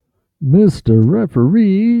Mr.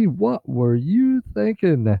 Referee, what were you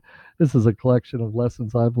thinking? This is a collection of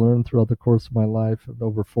lessons I've learned throughout the course of my life of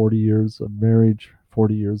over 40 years of marriage,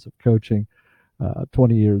 40 years of coaching,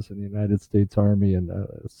 20 years in the United States Army, and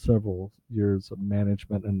several years of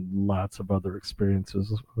management and lots of other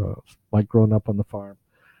experiences, like growing up on the farm.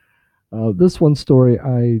 This one story,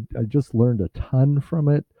 I just learned a ton from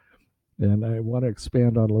it, and I want to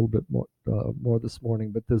expand on a little bit more this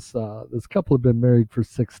morning. But this couple have been married for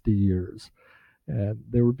 60 years, and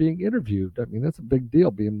they were being interviewed. I mean, that's a big deal,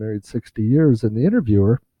 being married 60 years. And the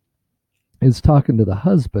interviewer is talking to the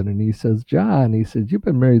husband, and he says, "John," he said, "you've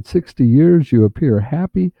been married 60 years. You appear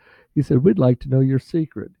happy." He said, "We'd like to know your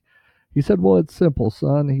secret." He said, "Well, it's simple,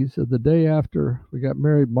 son." He said, "The day after we got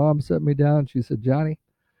married, Mom set me down. She said, 'Johnny,'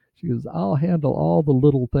 she goes, 'I'll handle all the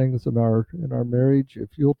little things in our marriage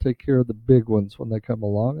if you'll take care of the big ones when they come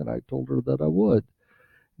along.'" And I told her that I would.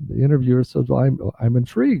 The interviewer says, "Well, I'm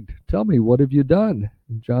intrigued. Tell me, what have you done?"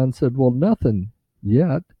 And John said, "Well, nothing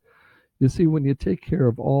yet." You see, when you take care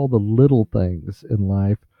of all the little things in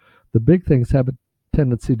life, the big things have a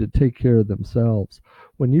tendency to take care of themselves.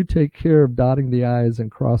 When you take care of dotting the I's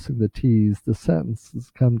and crossing the T's, the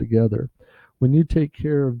sentences come together. When you take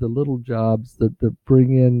care of the little jobs that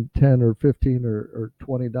bring in 10 or 15 or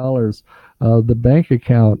 $20, the bank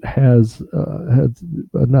account has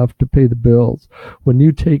enough to pay the bills. When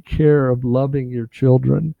you take care of loving your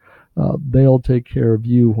children, they'll take care of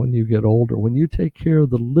you when you get older. When you take care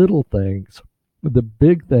of the little things, the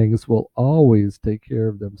big things will always take care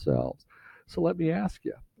of themselves. So let me ask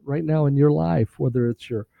you, right now in your life, whether it's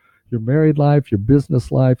your married life, your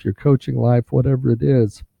business life, your coaching life, whatever it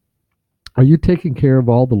is, are you taking care of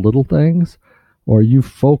all the little things, or are you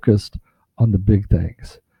focused on the big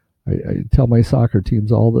things? I tell my soccer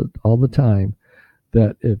teams all the time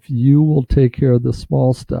that if you will take care of the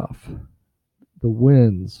small stuff, the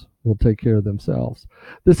wins will take care of themselves.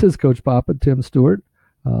 This is Coach Papa, Tim Stewart.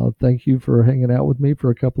 Thank you for hanging out with me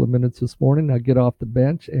for a couple of minutes this morning. Now get off the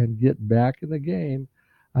bench and get back in the game.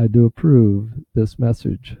 I do approve this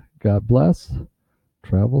message. God bless.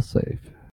 Travel safe.